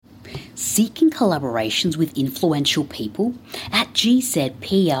Seeking collaborations with influential people? At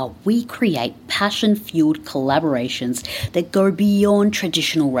GZPR, we create passion-fueled collaborations that go beyond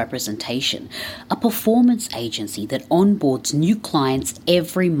traditional representation. A performance agency that onboards new clients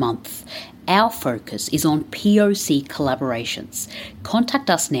every month. Our focus is on POC collaborations.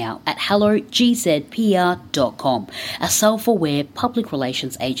 Contact us now at hellogzpr.com, a self-aware public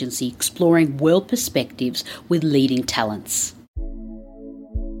relations agency exploring world perspectives with leading talents.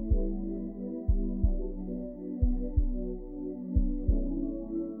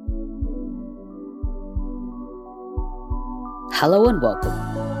 Hello and welcome.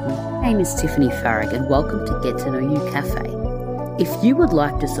 My name is Tiffany Farag and welcome to Get to Know You Cafe. If you would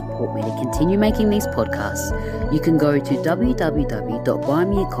like to support me to continue making these podcasts, you can go to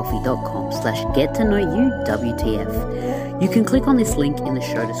www.buymeacoffee.com/gettoknowuwtf. You can click on this link in the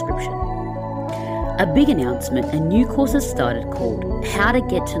show description. A big announcement, a new course has started called How to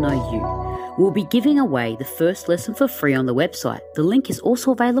Get to Know You. We'll be giving away the first lesson for free on the website. The link is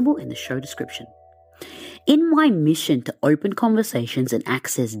also available in the show description. In my mission to open conversations and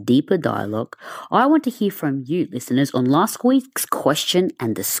access deeper dialogue, I want to hear from you, listeners, on last week's question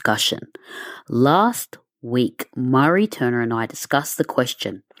and discussion. Last week, Murray Turner and I discussed the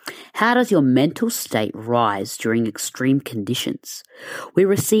question, how does your mental state rise during extreme conditions? We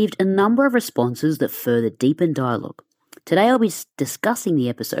received a number of responses that further deepened dialogue. Today, I'll be discussing the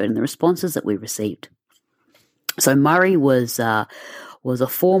episode and the responses that we received. So Murray was a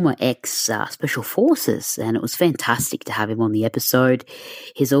former ex-Special Forces, and it was fantastic to have him on the episode.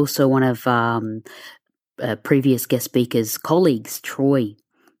 He's also one of previous guest speakers' colleagues, Troy,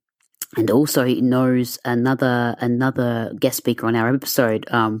 and also he knows another guest speaker on our episode,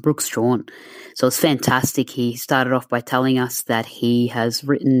 Brooke Strachan. So it's fantastic. He started off by telling us that he has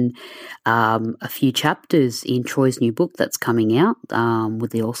written a few chapters in Troy's new book that's coming out,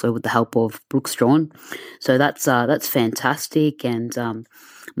 with the help of Brooke Strachan. So that's fantastic. And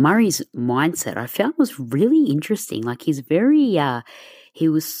Murray's mindset I found was really interesting. Like he's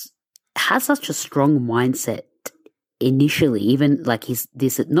has such a strong mindset. Initially, even like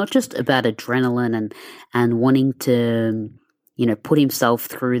this not just about adrenaline and wanting to, put himself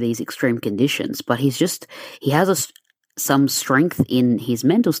through these extreme conditions, but he has some strength in his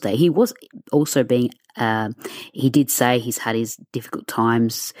mental state. He was also he did say he's had his difficult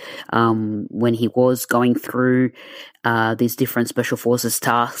times when he was going through these different Special Forces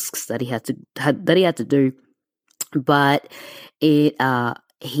tasks that he had to do, but he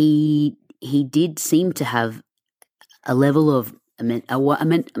did seem to have a level of a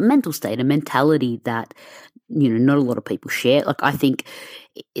mental state, a mentality that, not a lot of people share. Like, I think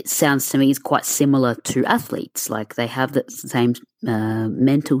it sounds to me is quite similar to athletes. Like, they have the same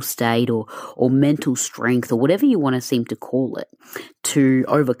mental state or mental strength or whatever you want to seem to call it to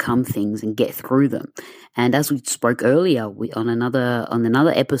overcome things and get through them. And as we spoke earlier on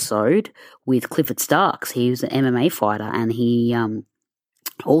another episode with Clifford Starks, he was an MMA fighter, and he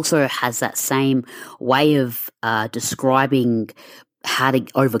also has that same way of describing how to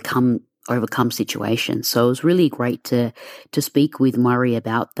overcome situations. So it was really great to speak with Murray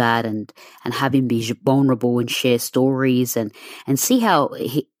about that and have him be vulnerable and share stories and see how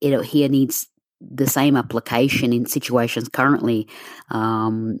he needs the same application in situations currently.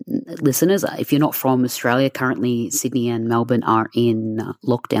 Listeners, if you're not from Australia, currently Sydney and Melbourne are in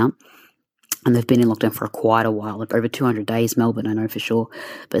lockdown. And they've been in lockdown for quite a while, like over 200 days, Melbourne, I know for sure,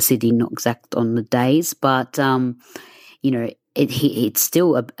 but Sydney, not exact on the days. But, it's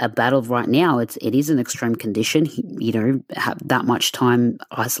still a battle right now. It is an extreme condition, have that much time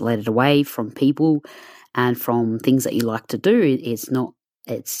isolated away from people and from things that you like to do. It's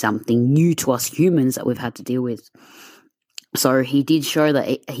something new to us humans that we've had to deal with. So he did show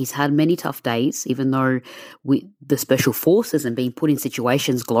that he's had many tough days, even though the Special Forces and being put in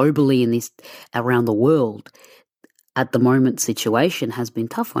situations globally around the world at the moment situation has been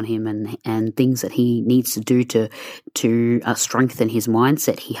tough on him and things that he needs to do to strengthen his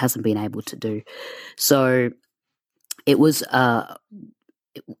mindset he hasn't been able to do. So it was I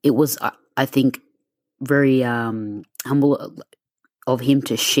think very humble of him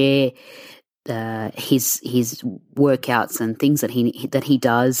to share his workouts and things that he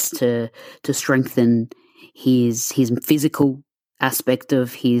does to strengthen his physical aspect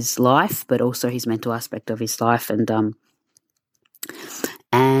of his life, but also his mental aspect of his life,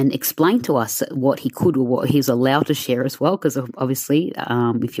 and explain to us what he could or what he's allowed to share as well. Because obviously,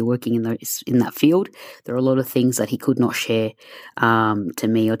 if you're working in that field, there are a lot of things that he could not share to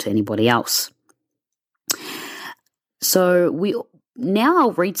me or to anybody else. So now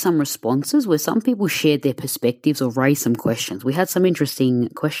I'll read some responses where some people shared their perspectives or raised some questions. We had some interesting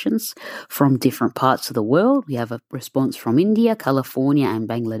questions from different parts of the world. We have a response from India, California, and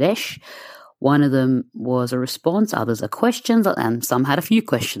Bangladesh. One of them was a response, others are questions, and some had a few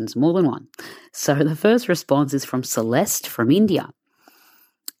questions, more than one. So the first response is from Celeste from India.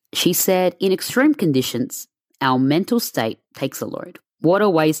 She said, in extreme conditions, our mental state takes a load. What are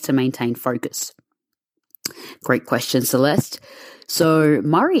ways to maintain focus? Great question, Celeste. So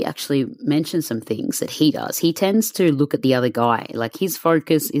Murray actually mentioned some things that he does. He tends to look at the other guy. Like his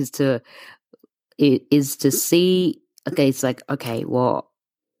focus is to see, okay, it's like, okay, well,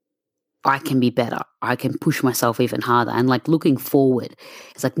 I can be better. I can push myself even harder. And like looking forward,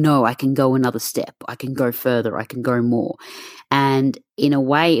 it's like, no, I can go another step. I can go further. I can go more. And in a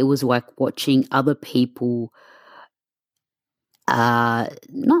way, it was like watching other people not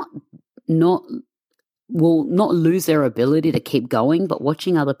lose their ability to keep going, but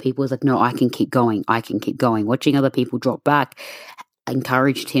watching other people is like, no, I can keep going. I can keep going. Watching other people drop back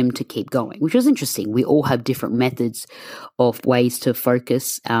encouraged him to keep going, which was interesting. We all have different methods of ways to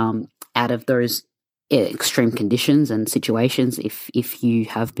focus out of those extreme conditions and situations if you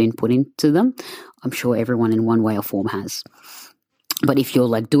have been put into them. I'm sure everyone in one way or form has. But if you're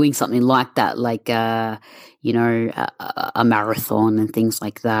like doing something like that, like, a marathon and things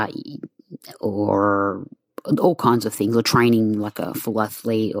like that, or all kinds of things, or training like a full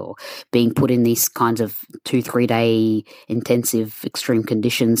athlete, or being put in these kinds of 2-3 day intensive extreme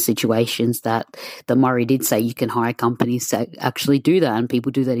conditions situations that the Murray did say you can hire companies to actually do that. And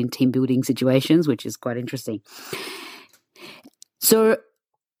people do that in team building situations, which is quite interesting. So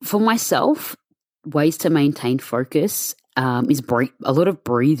for myself, ways to maintain focus is a lot of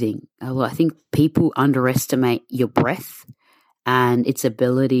breathing. I think people underestimate your breath and its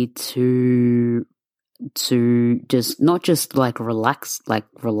ability to just not just like relax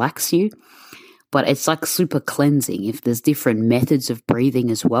you, but it's like super cleansing. If there's different methods of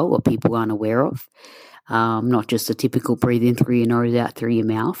breathing as well, what people aren't aware of, not just a typical breathe in through your nose, out through your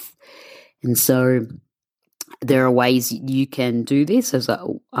mouth. And so there are ways you can do this. As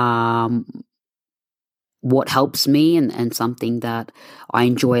what helps me and something that I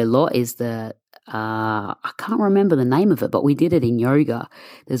enjoy a lot is I can't remember the name of it, but we did it in yoga.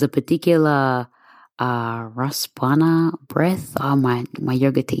 There's a particular Raspana breath. Oh, my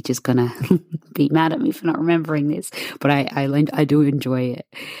yoga teacher's gonna be mad at me for not remembering this, but I do enjoy it.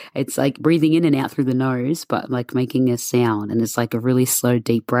 It's like breathing in and out through the nose, but like making a sound, and it's like a really slow,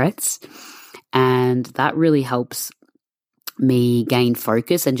 deep breaths, and that really helps me gain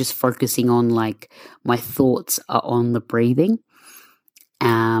focus and just focusing on like my thoughts are on the breathing.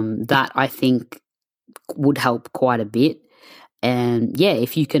 That I think would help quite a bit. And yeah,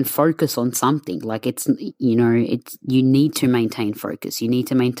 if you can focus on something, like you need to maintain focus. You need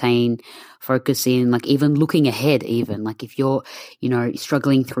to maintain focus in like even looking ahead, even like if you're,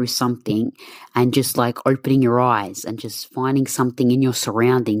 struggling through something and just like opening your eyes and just finding something in your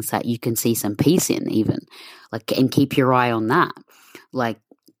surroundings that you can see some peace in, even like, and keep your eye on that. Like,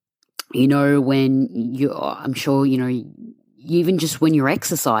 when I'm sure, even just when you're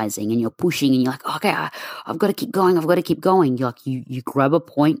exercising and you're pushing and you're like, okay, I've got to keep going. You're like, you grab a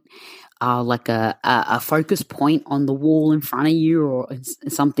point, like a focus point on the wall in front of you or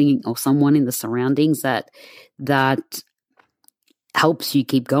something or someone in the surroundings that helps you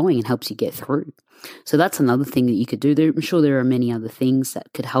keep going and helps you get through. So that's another thing that you could do. I'm sure there are many other things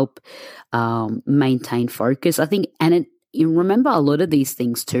that could help maintain focus. I think, and you remember a lot of these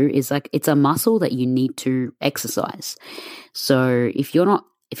things too is like it's a muscle that you need to exercise. So if you're not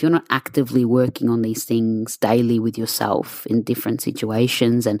actively working on these things daily with yourself in different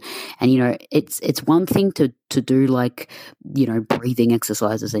situations, and it's one thing to do like breathing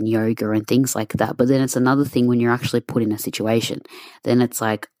exercises and yoga and things like that, but then it's another thing when you're actually put in a situation. Then it's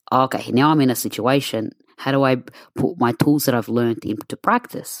like, okay, now I'm in a situation. How do I put my tools that I've learned into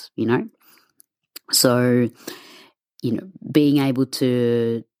practice? So being able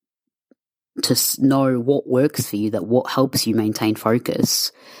to know what works for you, that what helps you maintain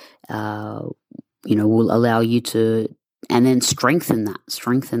focus, will allow you to, and then strengthen that.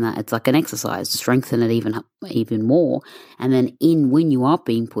 It's like an exercise, strengthen it even more. And then when you are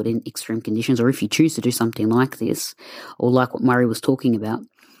being put in extreme conditions, or if you choose to do something like this, or like what Murray was talking about,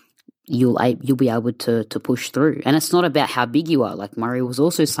 you'll be able to push through. And it's not about how big you are. Like Murray was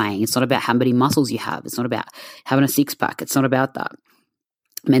also saying, it's not about how many muscles you have. It's not about having a six pack. It's not about that.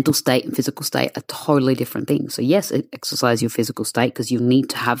 Mental state and physical state are totally different things. So yes, exercise your physical state because you'll need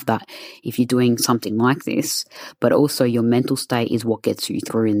to have that if you're doing something like this, but also your mental state is what gets you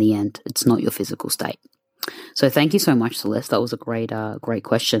through in the end. It's not your physical state. So thank you so much, Celeste. That was a great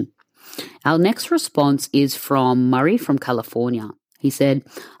question. Our next response is from Murray from California. He said,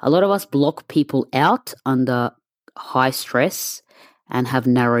 a lot of us block people out under high stress and have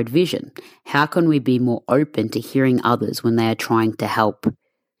narrowed vision. How can we be more open to hearing others when they are trying to help?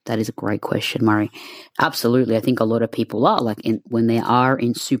 That is a great question, Murray. Absolutely. I think a lot of people are when they are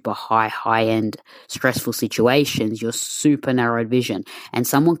in super high-end stressful situations, you're super narrowed vision, and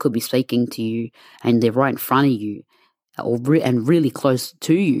someone could be speaking to you and they're right in front of you and really close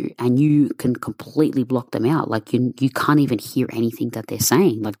to you, and you can completely block them out. Like you can't even hear anything that they're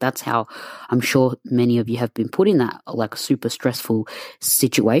saying. Like that's how I'm sure many of you have been put in that like super stressful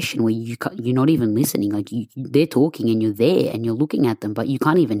situation where you're not even listening. Like they're talking and you're there and you're looking at them, but you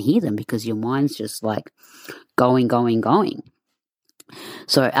can't even hear them because your mind's just like going.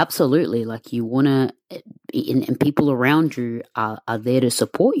 So absolutely, like you want to, and people around you are there to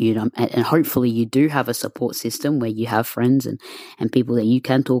support you, and hopefully you do have a support system where you have friends and people that you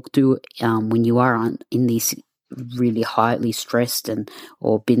can talk to when you are in these really highly stressed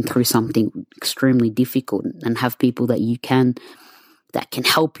or been through something extremely difficult, and have people that can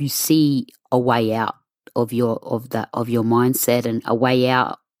help you see a way out of your mindset, and a way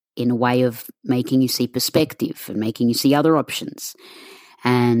out in a way of making you see perspective and making you see other options,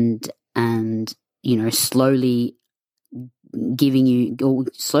 and slowly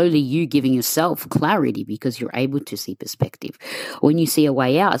you giving yourself clarity because you're able to see perspective. When you see a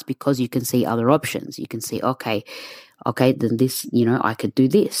way out, it's because you can see other options. You can see, okay, then this, I could do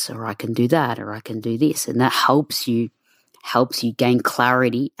this, or I can do that, or I can do this, and that helps you gain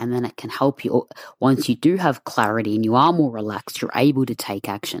clarity, and then it can help you, once you do have clarity and you are more relaxed, you're able to take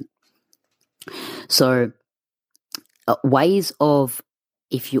action. So ways of,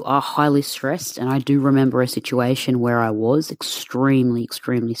 if you are highly stressed, and I do remember a situation where I was extremely,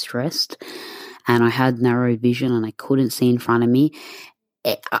 extremely stressed, and I had narrow vision and I couldn't see in front of me.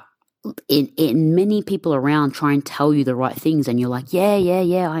 Many people around try and tell you the right things, and you're like, yeah,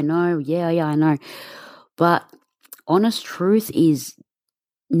 I know, I know. But honest truth is,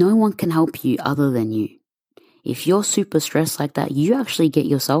 no one can help you other than you. If you're super stressed like that, you actually get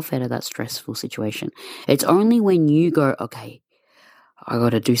yourself out of that stressful situation. It's only when you go, okay, I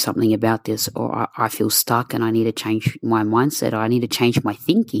got to do something about this, or I feel stuck and I need to change my mindset, or I need to change my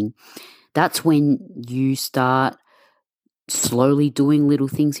thinking. That's when you start slowly doing little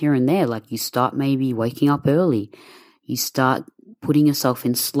things here and there. Like you start maybe waking up early. You start putting yourself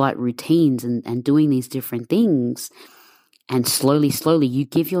in slight routines and doing these different things. And slowly, you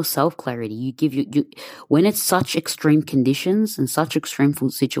give yourself clarity. You when it's such extreme conditions and such extreme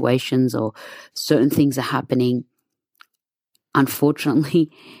situations, or certain things are happening,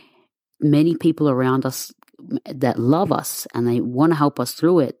 unfortunately, many people around us that love us and they want to help us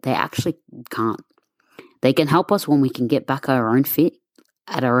through it, they actually can't. They can help us when we can get back up on our own feet,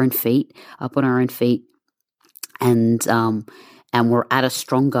 and we're at a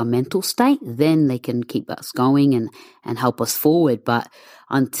stronger mental state. Then they can keep us going and help us forward. But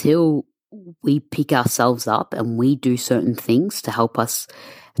until we pick ourselves up and we do certain things to help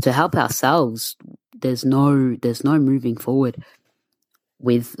ourselves, there's no moving forward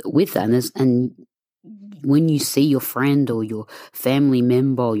with that. And when you see your friend or your family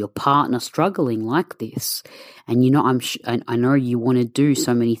member or your partner struggling like this, and I know you want to do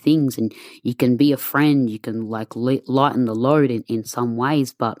so many things, and you can be a friend, you can like lighten the load in some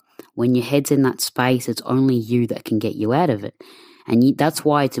ways, but when your head's in that space, it's only you that can get you out of it. And that's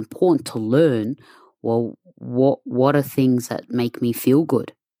why it's important to learn, well, what are things that make me feel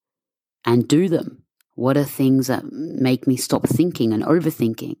good, and do them. What are things that make me stop thinking and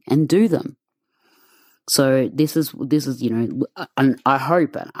overthinking, and do them. So this is I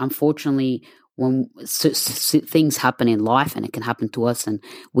hope, unfortunately, when things happen in life, and it can happen to us, and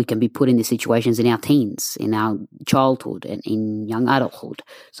we can be put in these situations in our teens, in our childhood, and in young adulthood.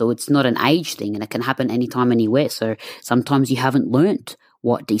 So it's not an age thing, and it can happen anytime, anywhere. So sometimes you haven't learnt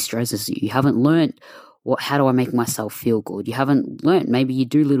what de-stresses you. You haven't learnt how do I make myself feel good? You haven't learnt. Maybe you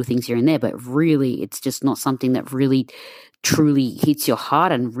do little things here and there, but really it's just not something that really truly hits your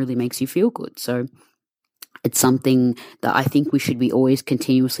heart and really makes you feel good. So it's something that I think we should be always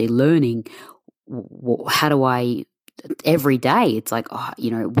continuously learning. How do I, every day, it's like,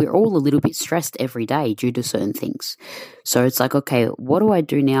 we're all a little bit stressed every day due to certain things. So it's like, okay, what do I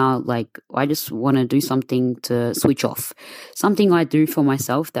do now? Like, I just want to do something to switch off. Something I do for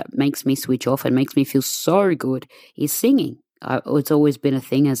myself that makes me switch off and makes me feel so good is singing. It's always been a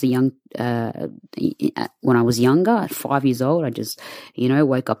thing as a young, when I was younger, at 5 years old, I just,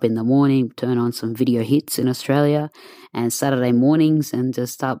 wake up in the morning, turn on some video hits in Australia, and Saturday mornings, and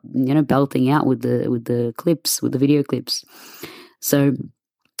just start, belting out with the clips, with the video clips. So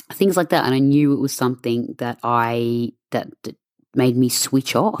things like that, and I knew it was something that made me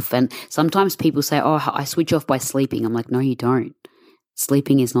switch off. And sometimes people say, "Oh, I switch off by sleeping." I'm like, no, you don't.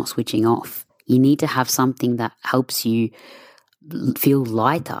 Sleeping is not switching off. You need to have something that helps you feel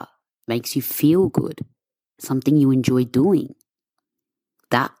lighter, makes you feel good, something you enjoy doing.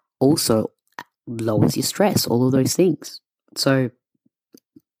 That also lowers your stress, all of those things. So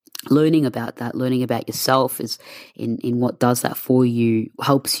learning about that, learning about yourself is in what does that for you,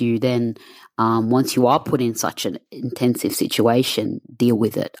 helps you then, once you are put in such an intensive situation, deal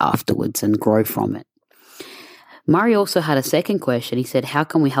with it afterwards and grow from it. Murray also had a second question. He said, how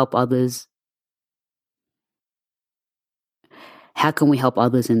can we help others? How can we help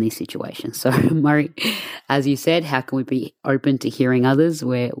others in these situations? So, Murray, as you said, how can we be open to hearing others?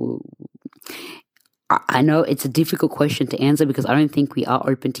 I know it's a difficult question to answer because I don't think we are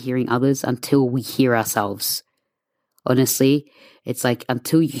open to hearing others until we hear ourselves. Honestly, it's like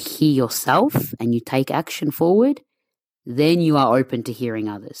until you hear yourself and you take action forward, then you are open to hearing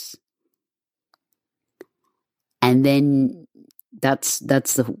others. And then that's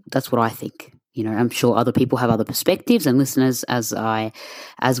what I think. I'm sure other people have other perspectives, and listeners, as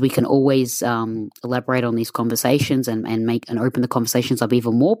we can always elaborate on these conversations and make and open the conversations up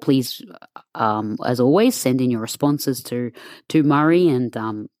even more. Please, as always, send in your responses to Murray, and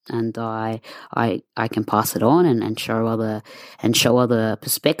I can pass it on and show other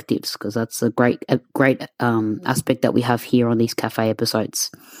perspectives, because that's a great aspect that we have here on these cafe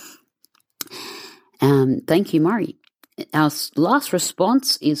episodes. Thank you, Murray. Our last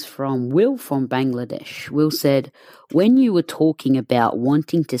response is from Will from Bangladesh. Will said, when you were talking about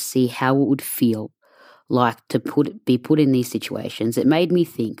wanting to see how it would feel like to be put in these situations, it made me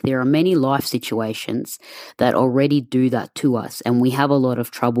think there are many life situations that already do that to us, and we have a lot of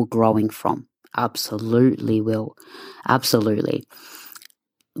trouble growing from. Absolutely, Will. Absolutely.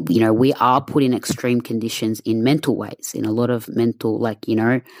 We are put in extreme conditions in mental ways, in a lot of mental,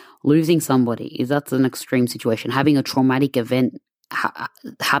 losing somebody, that's an extreme situation. Having a traumatic event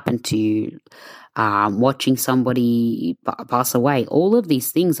happen to you, watching somebody pass away, all of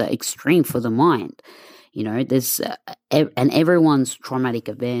these things are extreme for the mind. There's and everyone's traumatic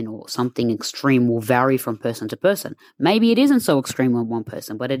event or something extreme will vary from person to person. Maybe it isn't so extreme on one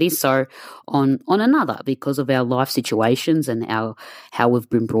person, but it is so on another, because of our life situations and how we've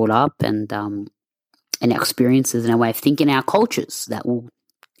been brought up, and our experiences and our way of thinking, our cultures that will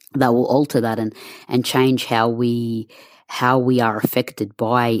alter that and change how we are affected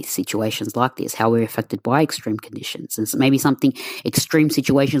by situations like this, how we're affected by extreme conditions. And so maybe something extreme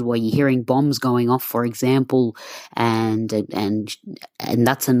situations where you're hearing bombs going off, for example, and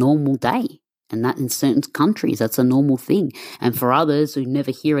that's a normal day. And that in certain countries, that's a normal thing. And for others who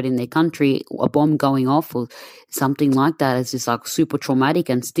never hear it in their country, a bomb going off or something like that is just like super traumatic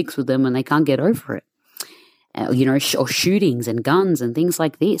and sticks with them and they can't get over it. Or shootings and guns and things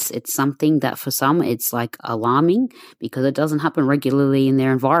like this. It's something that for some it's like alarming because it doesn't happen regularly in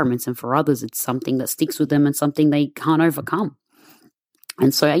their environments, and for others it's something that sticks with them and something they can't overcome.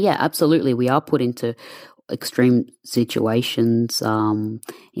 And so, yeah, absolutely, we are put into extreme situations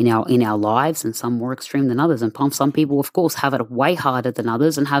in our lives, and some more extreme than others. And some people, of course, have it way harder than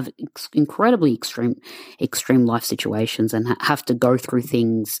others and have incredibly extreme life situations and have to go through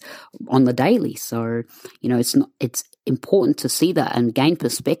things on the daily. So, it's important to see that and gain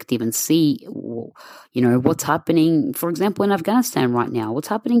perspective and see, what's happening, for example, in Afghanistan right now. What's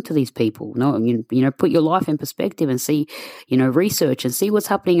happening to these people? Put your life in perspective and see, research and see what's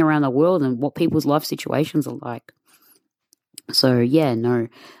happening around the world and what people's life situations are like. So,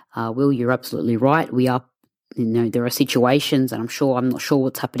 Will, you're absolutely right. We are, there are situations, and I'm not sure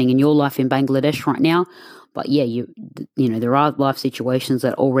what's happening in your life in Bangladesh right now, but yeah, there are life situations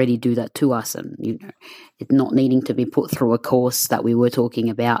that already do that to us, and it's not needing to be put through a course that we were talking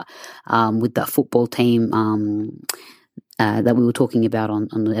about with that football team that we were talking about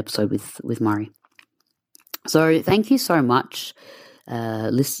on the episode with Murray. So thank you so much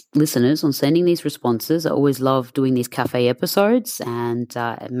listeners on sending these responses. I always love doing these cafe episodes, and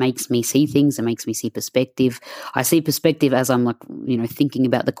it makes me see things. It makes me see perspective. I see perspective as I'm thinking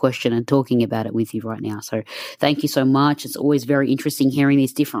about the question and talking about it with you right now. So thank you so much. It's always very interesting hearing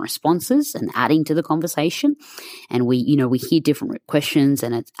these different responses and adding to the conversation. And we hear different questions,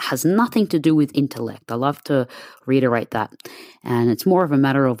 and it has nothing to do with intellect. I love to reiterate that. And it's more of a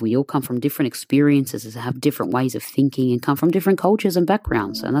matter of we all come from different experiences, have different ways of thinking, and come from different cultures and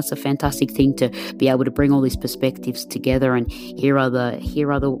backgrounds. And that's a fantastic thing, to be able to bring all these perspectives together and hear other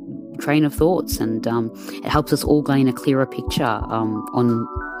train of thoughts. And it helps us all gain a clearer picture on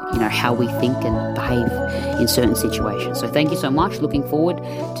how we think and behave in certain situations. So thank you so much. Looking forward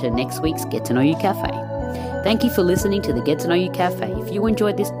to next week's Get to Know You Cafe. Thank you for listening to the Get to Know You Cafe. If you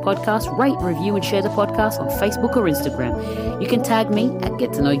enjoyed this podcast, rate, review, and share the podcast on Facebook or Instagram. You can tag me at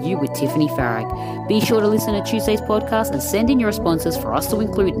Get to Know You with Tiffany Farag. Be sure to listen to Tuesday's podcast and send in your responses for us to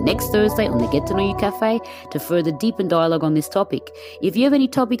include next Thursday on the Get to Know You Cafe to further deepen dialogue on this topic. If you have any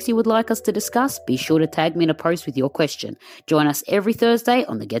topics you would like us to discuss, be sure to tag me in a post with your question. Join us every Thursday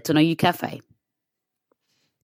on the Get to Know You Cafe.